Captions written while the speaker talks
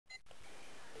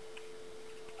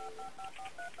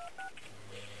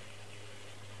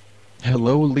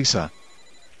Hello Lisa.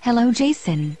 Hello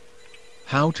Jason.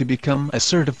 How to become a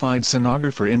certified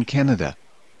sonographer in Canada?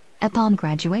 Upon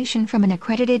graduation from an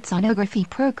accredited sonography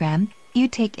program, you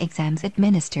take exams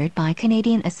administered by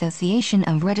Canadian Association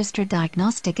of Registered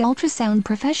Diagnostic Ultrasound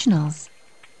Professionals.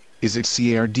 Is it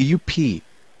CARDUP?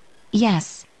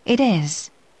 Yes, it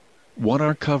is. What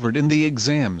are covered in the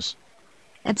exams?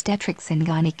 Obstetrics and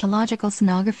gynecological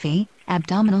sonography,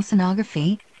 abdominal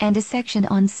sonography, and a section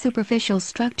on superficial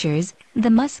structures, the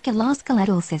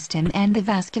musculoskeletal system and the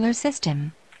vascular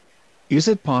system. Is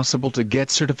it possible to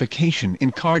get certification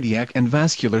in cardiac and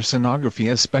vascular sonography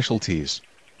as specialties?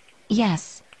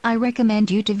 Yes, I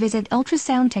recommend you to visit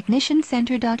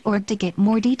ultrasoundtechniciancenter.org to get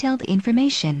more detailed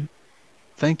information.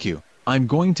 Thank you. I'm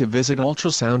going to visit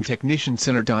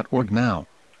ultrasoundtechniciancenter.org now.